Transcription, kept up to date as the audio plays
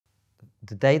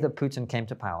The day that Putin came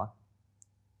to power,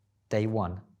 day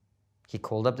one, he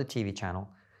called up the TV channel,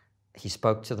 he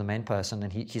spoke to the main person,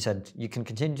 and he said, you can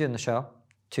continue doing the show,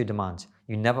 2 demands.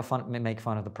 You never make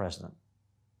fun of the president.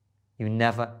 You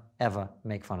never, ever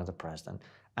make fun of the president.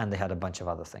 And they had a bunch of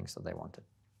other things that they wanted.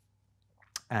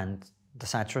 And the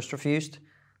satirists refused.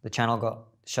 The channel got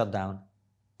shut down,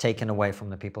 taken away from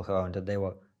the people who owned it. They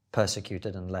were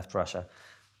persecuted and left Russia.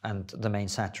 And the main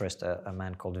satirist, a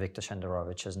man called Viktor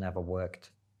Shenderovich, has never worked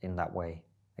in that way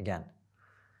again.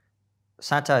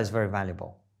 Satire is very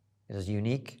valuable. It is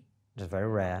unique. It is very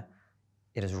rare.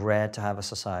 It is rare to have a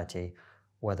society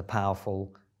where the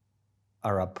powerful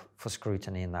are up for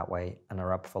scrutiny in that way and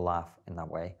are up for laugh in that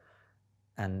way.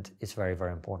 And it's very,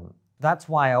 very important. That's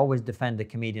why I always defend the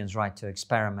comedian's right to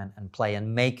experiment and play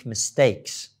and make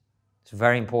mistakes. It's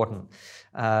very important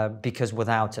because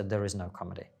without it, there is no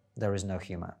comedy. There is no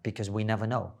humor because we never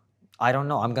know. I don't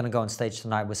know. I'm going to go on stage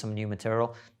tonight with some new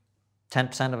material.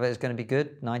 10% of it is going to be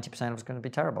good. 90% of it is going to be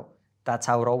terrible. That's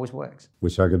how it always works.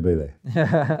 Wish I could be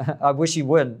there. I wish you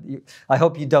would. I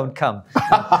hope you don't come.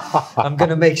 I'm going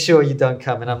to make sure you don't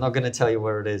come, and I'm not going to tell you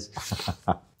where it is.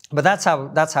 But that's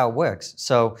how it works.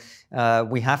 So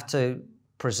we have to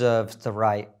preserve the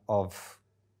right of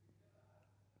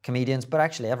comedians, but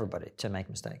actually everybody, to make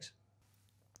mistakes.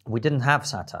 We didn't have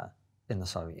satire in the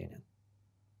Soviet Union.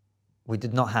 We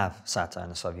did not have satire in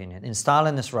the Soviet Union. In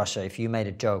Stalinist Russia, if you made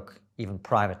a joke, even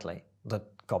privately, that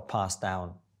got passed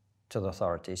down to the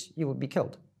authorities, you would be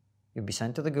killed. You'd be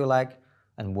sent to the Gulag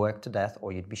and worked to death,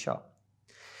 or you'd be shot.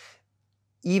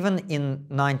 Even in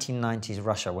 1990s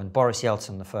Russia, when Boris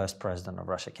Yeltsin, the first president of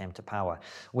Russia, came to power,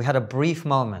 we had a brief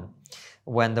moment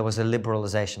when there was a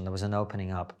liberalization, there was an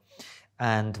opening up.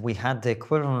 And we had the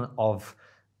equivalent of,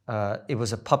 it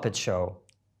was a puppet show,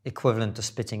 equivalent to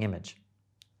Spitting Image.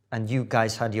 And you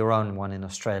guys had your own one in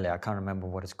Australia. I can't remember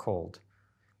what it's called.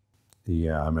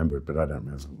 Yeah, I remember it, but I don't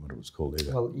remember what it was called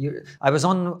either. Well, I was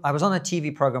on a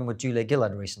TV program with Julia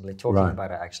Gillard recently, talking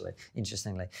about it, actually,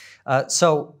 interestingly.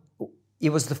 So it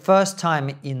was the first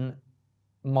time in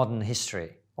modern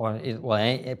history, or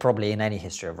probably in any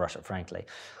history of Russia, frankly,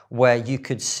 where you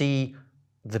could see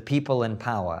the people in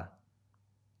power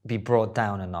be brought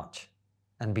down a notch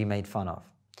and be made fun of.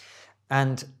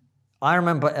 And I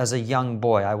remember as a young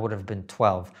boy, I would have been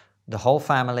 12, the whole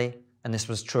family, and this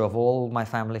was true of all my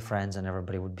family friends and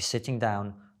everybody, would be sitting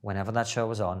down whenever that show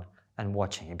was on and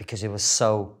watching it because it was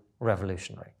so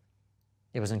revolutionary.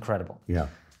 It was incredible. Yeah.